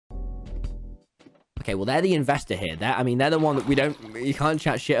Okay, well, they're the investor here. I mean, they're the one that you can't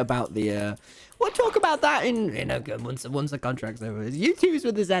chat shit about the, we'll talk about that once the contract's over. YouTube's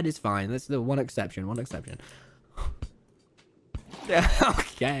with the Z is fine. That's the one exception,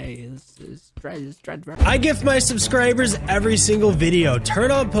 Okay, I gift my subscribers every single video. Turn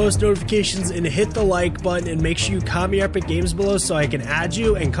on post notifications and hit the like button, and make sure you comment your epic games below so I can add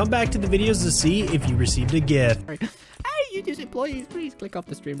you and come back to the videos to see if you received a gift. Hey, YouTube's employees, please click off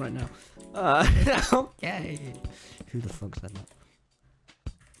the stream right now. Okay. Who the fuck said that?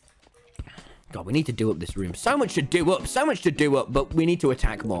 God, we need to do up this room. So much to do up, but we need to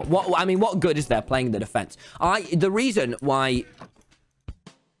attack more. What good is there playing the defense? The reason why...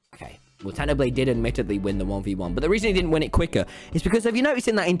 Okay, well, Technoblade did admittedly win the 1v1, but the reason he didn't win it quicker is because, have you noticed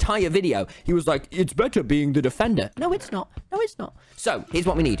in that entire video, he was like, it's better being the defender. No, it's not. So, here's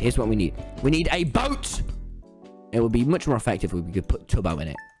what we need. We need a boat. It would be much more effective if we could put Tubbo in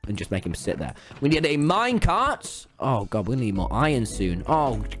it and just make him sit there. We need a minecart. Oh, God, we'll need more iron soon.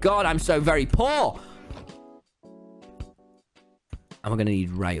 Oh, God, I'm so very poor. And we're going to need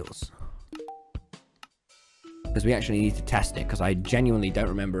rails. Because we actually need to test it, because I genuinely don't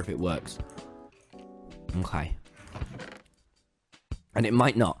remember if it works. Okay. And it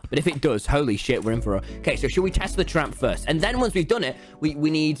might not. But if it does, holy shit, we're in for a... Okay, so should we test the trap first? And then once we've done it, we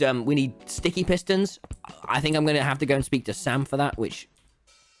need sticky pistons. I think I'm going to have to go and speak to Sam for that, which...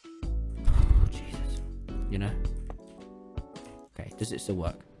 Oh, Jesus. You know? Okay, does it still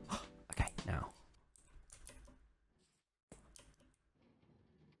work? Okay, now.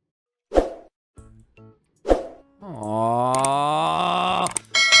 Aww.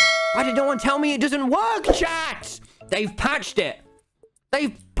 Why did no one tell me it doesn't work, chat? They've patched it.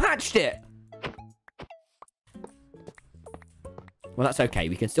 Well, that's okay.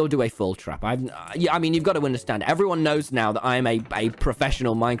 We can still do a full trap. Yeah, I mean, you've got to understand. Everyone knows now that I'm a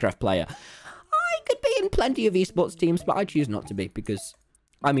professional Minecraft player. I could be in plenty of esports teams, but I choose not to be because,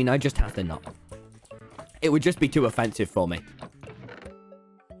 I mean, I just have to not. It would just be too offensive for me.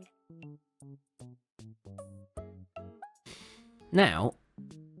 Now,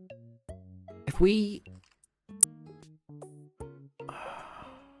 if we...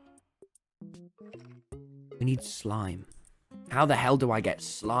 We need slime. How the hell do I get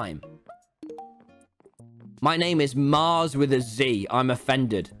slime? My name is Mars with a Z. I'm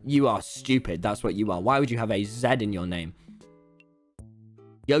offended. You are stupid. That's what you are. Why would you have a Z in your name?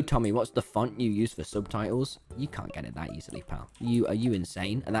 Yo, Tommy, what's the font you use for subtitles? You can't get it that easily, pal. Are you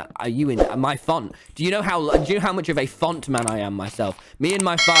insane? And are you in my font? Do you know how much of a font man I am myself? Me and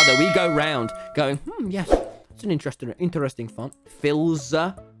my father, we go round going, yes, it's an interesting font.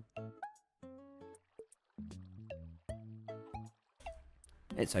 Filza.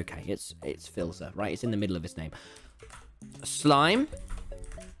 It's okay. It's Filza, right? It's in the middle of his name. Slime.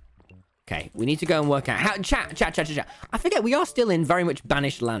 Okay, we need to go and work out how... Chat. I forget, we are still in very much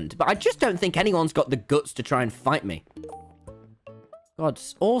banished land, but I just don't think anyone's got the guts to try and fight me. God,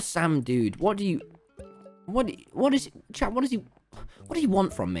 or Sam, dude, what do you want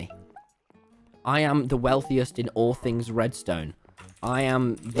from me? I am the wealthiest in all things redstone. I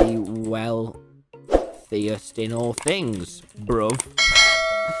am the wealthiest in all things, bruv.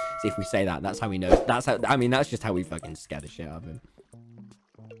 See if we say that, that's how we know. That's just how we fucking scare the shit out of him.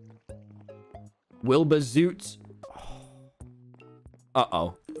 Wilbur Zoot.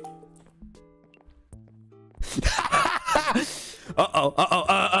 Uh-oh.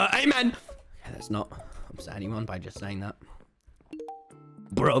 Amen. Okay, let's not upset anyone by just saying that.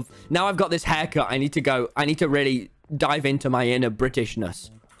 Bruv. Now I've got this haircut. I need to really dive into my inner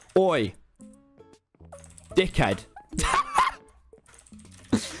Britishness. Oi. Dickhead.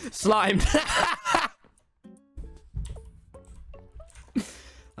 Slime.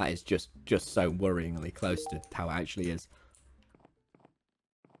 That is just so worryingly close to how it actually is.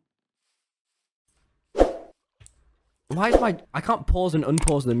 Why is I can't pause and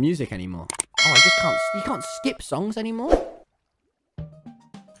unpause the music anymore. Oh, I just can't. You can't skip songs anymore?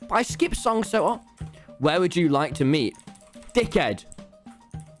 But I skip songs so often. Where would you like to meet? Dickhead.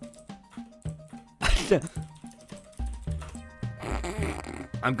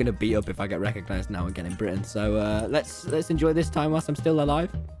 I'm gonna beat up if I get recognized now again in Britain. So let's enjoy this time whilst I'm still alive.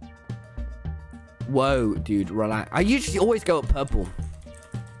 Whoa, dude, relax. I usually always go up purple.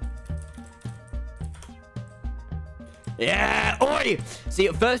 Yeah, oi! See,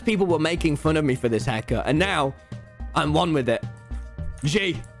 at first people were making fun of me for this haircut, and now I'm one with it.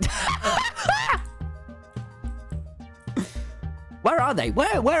 G. Where are they?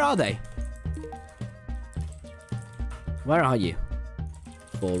 Where are they? Where are you?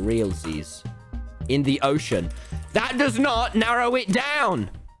 For realsies. In the ocean. That does not narrow it down.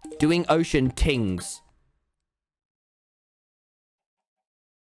 Doing ocean tings.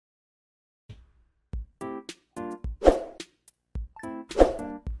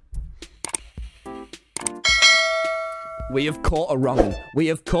 We have caught a wrong'un. We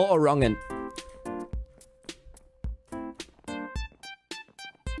have caught a wrong'un.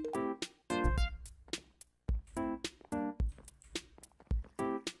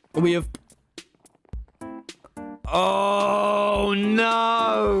 We have... Oh,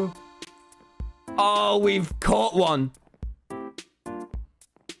 no. Oh, we've caught one.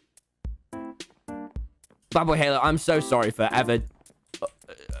 Bad Boy Halo, I'm so sorry for ever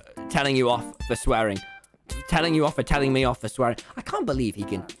telling you off for swearing. Telling you off for telling me off for swearing. I can't believe he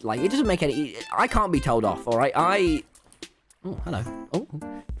can, like, it doesn't make any... I can't be told off, all right? Oh, hello. Oh,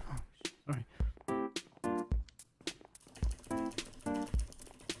 sorry.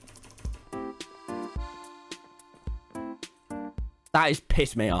 That has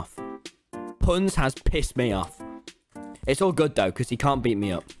pissed me off. Puns has pissed me off. It's all good, though, because he can't beat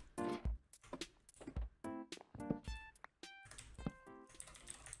me up.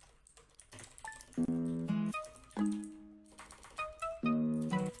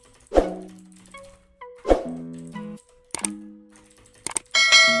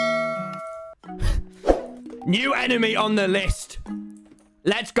 New enemy on the list.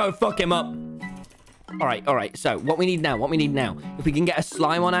 Let's go fuck him up. All right. So what we need now, if we can get a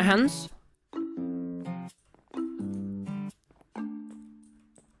slime on our hands.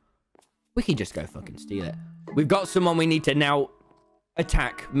 We can just go fucking steal it. We've got someone we need to now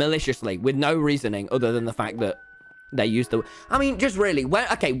attack maliciously with no reasoning other than the fact that they use the... I mean, just really,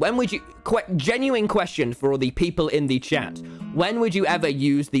 when would you... Genuine question for all the people in the chat. When would you ever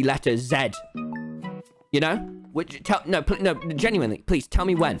use the letter Z? You know? No, genuinely, please, tell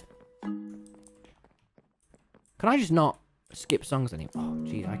me when. Can I just not skip songs anymore? Oh,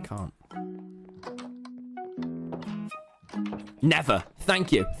 gee, I can't. Never.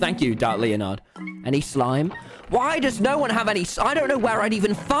 Thank you, Dark Leonard. Any slime? Why does no one have any... I don't know where I'd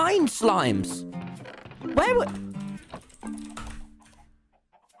even find slimes. Where would...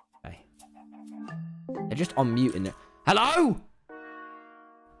 Okay. They're just on mute in there. Hello?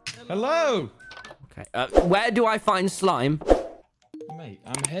 Hello? Okay, where do I find slime? Mate,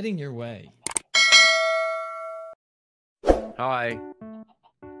 I'm heading your way. Hi.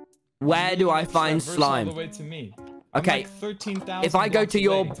 Where do I find slime? All the way to me. Okay, like 13,000 if I go to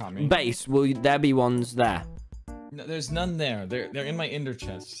your Tommy. base, will there be ones there? No, there's none there. They're in my ender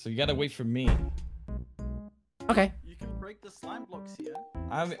chest, so you gotta wait for me. Okay. You can break the slime blocks here.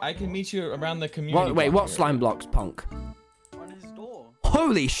 I can meet you around the community. Wait, what here. slime blocks, punk? On his door.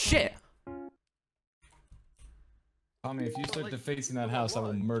 Holy shit! Tommy, if you start defacing that house, I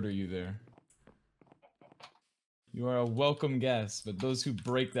will murder you there. You are a welcome guest, but those who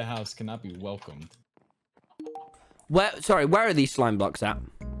break the house cannot be welcomed. Sorry, where are these slime blocks at?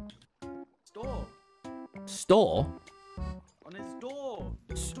 Store. Store? On his door.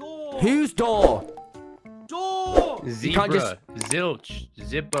 Door. Whose door? Door. Zebra, just... Zilch,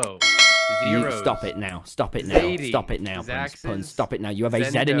 Zippo, You, Zeros. stop it now. Stop it now. Zadie, Stop it now, Puns. Zaxxas, Puns, stop it now. You have a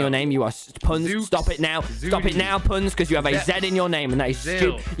Z in Zendo, your name. You are Puns. Zooks, Stop it now. Stop it Zooties, now, Puns, because you have a Z in your name, and that is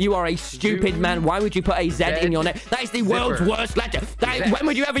stupid. You are a stupid man. Why would you put a Z in your name? That is the world's worst letter. When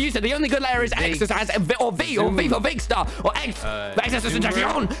would you ever use it? The only good letter is X, or V, or V for Big Star, or X. It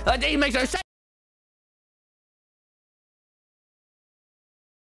makes no sense.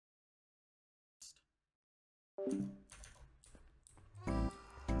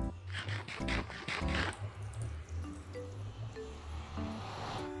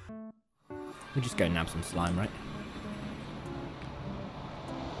 We just go nab some slime, right?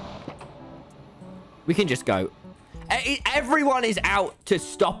 We can just go. Everyone is out to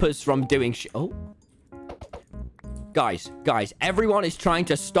stop us from doing shit. Oh. Guys, everyone is trying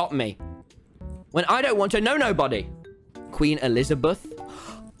to stop me. When I don't want to know nobody. Queen Elizabeth.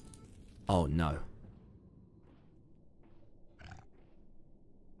 Oh, no.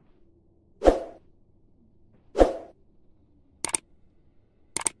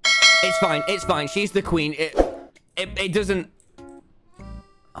 It's fine. She's the queen. It doesn't...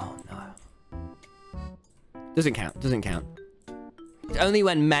 Oh, no. Doesn't count. It's only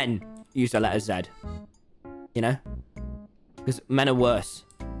when men use the letter Z. You know? Because men are worse.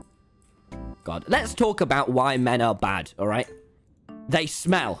 God. Let's talk about why men are bad, alright? They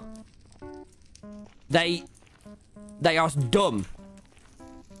smell. They are dumb.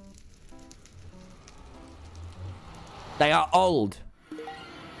 They are old.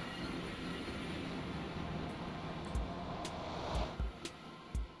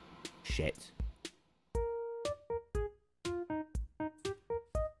 Shit.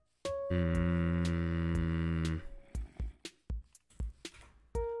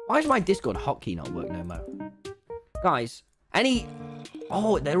 Why does my Discord hotkey not work no more? Guys, any...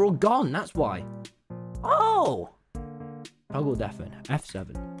 Oh, they're all gone. That's why. Oh! Toggle deafen.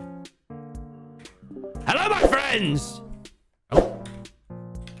 F7. Hello, my friends! Oh.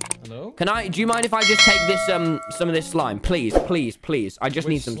 Hello? Do you mind if I just take this, some of this slime? Please, please, please. I just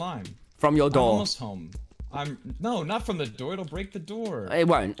need some... slime? From your door. I'm almost home. No, not from the door. It'll break the door. It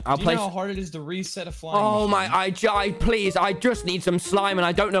won't. Do you know how hard it is to reset a flying Oh machine? my, please, I just need some slime and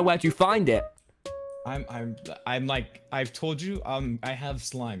I don't know where to find it. I'm like, I've told you, I have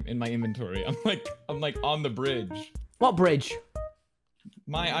slime in my inventory. I'm like on the bridge. What bridge?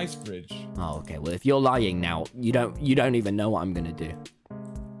 My ice bridge. Oh, okay. Well, if you're lying now, you don't even know what I'm gonna do.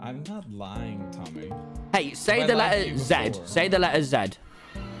 I'm not lying, Tommy. Hey, say the letter Z. Say the letter Z.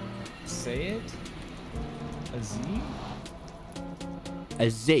 Say it? A Z? A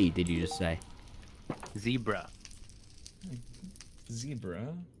Z, did you just say? Zebra.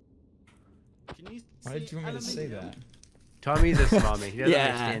 Zebra? Can you Why did you want me to say that? Tommy's a smummy. He doesn't Yeah.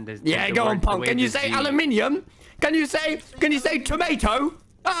 understand the Yeah, go on, punk. Can you say aluminium? Can you say tomato?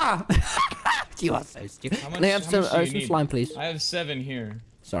 Ah! You are so stupid. Can I have some slime, please? I have 7 here.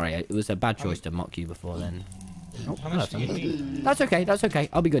 Sorry, it was a bad choice to mock you before then. Oh, How much do you need? That's okay. That's okay.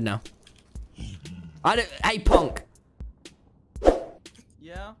 I'll be good now. Hey, punk.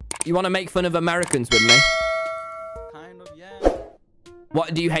 Yeah, You want to make fun of Americans with me? kind of, yeah.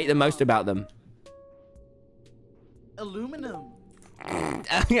 What do you hate the most about them? Aluminum.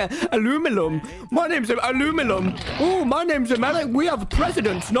 Aluminum. My name's Aluminum. Oh, my name's American. We have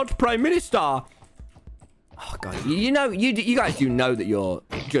presidents, not prime minister. Oh god, you know, you guys do know that you're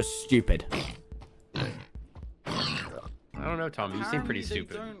just stupid. I don't know, Tommy. You seem pretty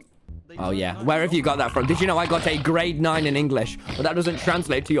stupid. Oh yeah, where have you got that from? Did you know I got a grade 9 in English, but that doesn't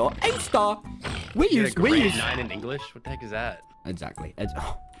translate to your 8-star? We You use get a grade 9 in English? What the heck is that? Exactly.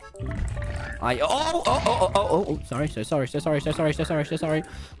 Sorry.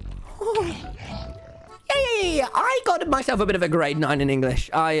 Oh. Yeah. I got myself a bit of a grade 9 in English.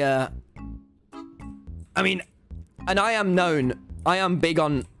 I mean, and I am big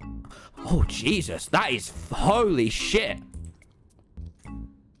on... Oh, Jesus, that is... Holy shit.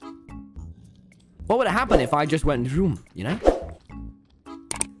 What would happen if I just went zoom, you know? Could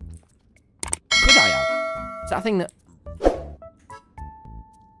I have? Is that a thing that...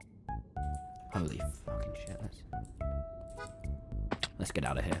 Holy fucking shit. Let's get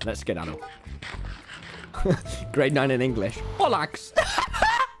out of here. Let's get out of... Grade 9 in English. Bollocks.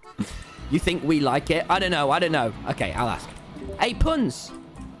 You think we like it? I don't know. Okay, I'll ask. Hey, Puns.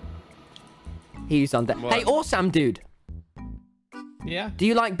 He's on there. Hey, awesome, dude. Yeah? Do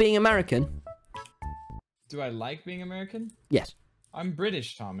you like being American? Do I like being American? Yes. I'm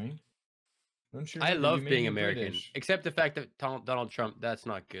British, Tommy. Don't you I remember love you made being me American. British? Except the fact that Donald Trump, that's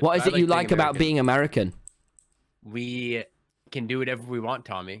not good. What is it you like about being American? We can do whatever we want,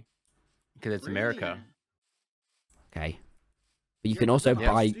 Tommy. Because it's America. Okay. But you can also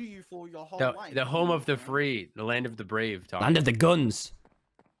buy... The home of the free. The land of the brave, Tommy. Land of the guns.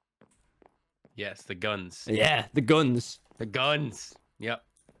 Yes, the guns. Yeah, the guns. The guns. Yep.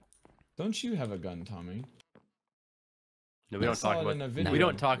 Don't you have a gun, Tommy? No, we don't talk about. No. We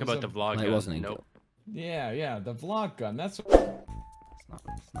don't talk about the vlog gun. It wasn't. Nope. Yeah, the vlog gun. That's. It's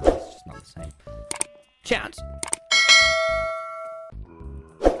just not the same. Chat.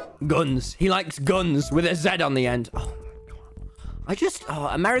 Guns. He likes guns with a Z on the end. Oh my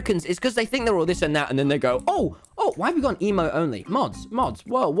god. Americans. It's because they think they're all this and that, and then they go, oh, why have we gone emo only? Mods.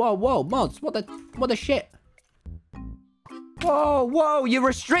 Whoa, mods. What the shit? Whoa, you're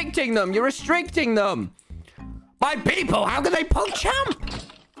restricting them. My people, how can they punk champ?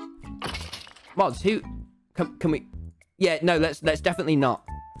 Mods, who... Can we... Yeah, no, let's definitely not.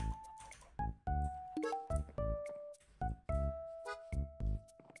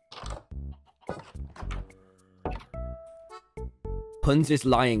 Puns is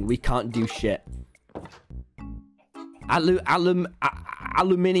lying. We can't do shit. Aluminium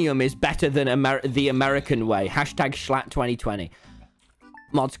is better than the American way. Hashtag Schlatt2020.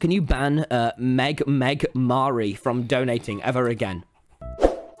 Mods, can you ban Meg Mari from donating ever again?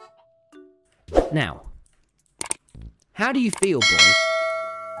 Now, how do you feel, boys,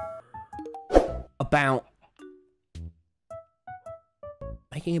 about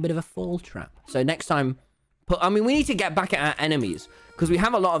making a bit of a fall trap? So next time, I mean, we need to get back at our enemies because we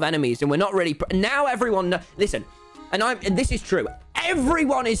have a lot of enemies and we're not really... Now everyone... Listen, and this is true.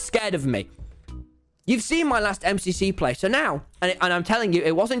 Everyone is scared of me. You've seen my last MCC play, so now, and I'm telling you,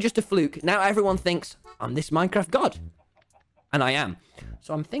 it wasn't just a fluke. Now everyone thinks I'm this Minecraft god. And I am.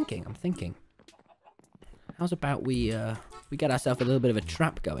 So I'm thinking. How's about we get ourselves a little bit of a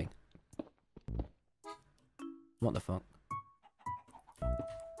trap going? What the fuck?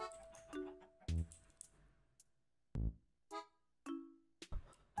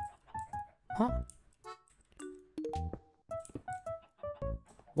 Huh?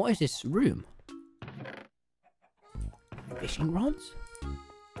 What is this room? Fishing rods?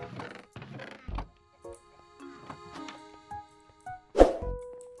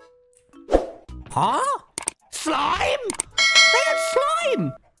 Huh? Slime? They had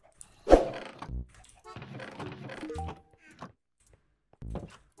slime!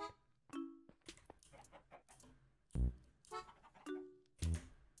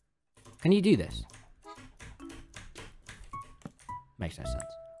 Can you do this? Makes no sense.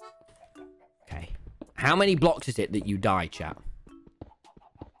 Okay. How many blocks is it that you die, chat?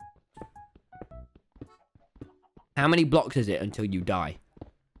 How many blocks is it until you die?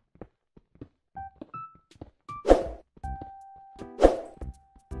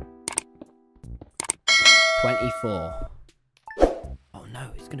 $24. Oh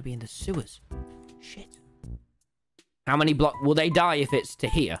no, it's gonna be in the sewers. Shit. How many blocks will they die if it's to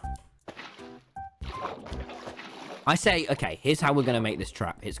here? I say, okay, here's how we're gonna make this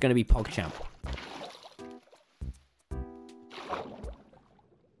trap. It's gonna be PogChamp.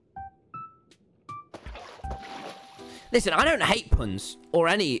 Listen, I don't hate puns or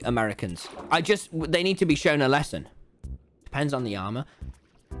any Americans. They need to be shown a lesson. Depends on the armor.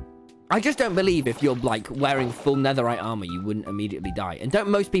 I just don't believe if you're, like, wearing full netherite armor, you wouldn't immediately die. And don't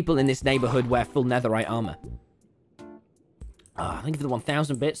most people in this neighborhood wear full netherite armor? Thank you for the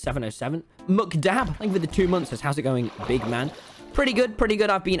 1,000 bits, 707. Mukdab, thank you for the 2 months. Says, how's it going, big man? Pretty good, pretty good.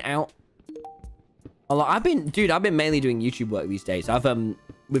 I've been out a lot. I've been mainly doing YouTube work these days.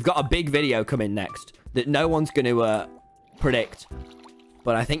 We've got a big video coming next that no one's going to, predict.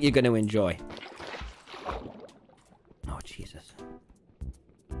 But I think you're going to enjoy. Oh, Jesus.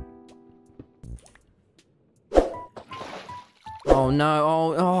 Oh,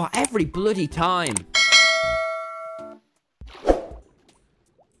 no. Oh, every bloody time.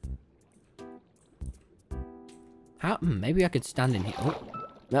 How? Maybe I could stand in here. Oh,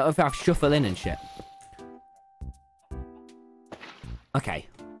 no, if I shuffle in and shit. Okay.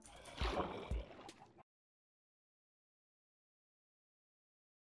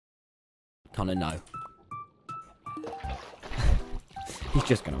 Kinda no. He's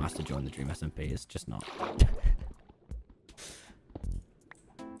just gonna ask to join the Dream SMP. It's just not.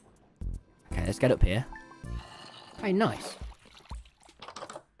 Okay, let's get up here. Hey, nice.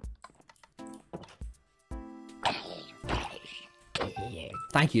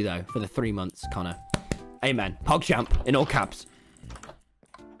 Thank you, though, for the 3 months, Connor. Amen. PogChamp, in all caps.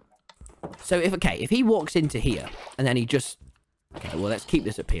 So, if he walks into here, and then he just... Okay, well, let's keep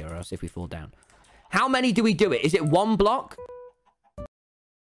this up here, or else if we fall down. How many do we do it? Is it 1 block?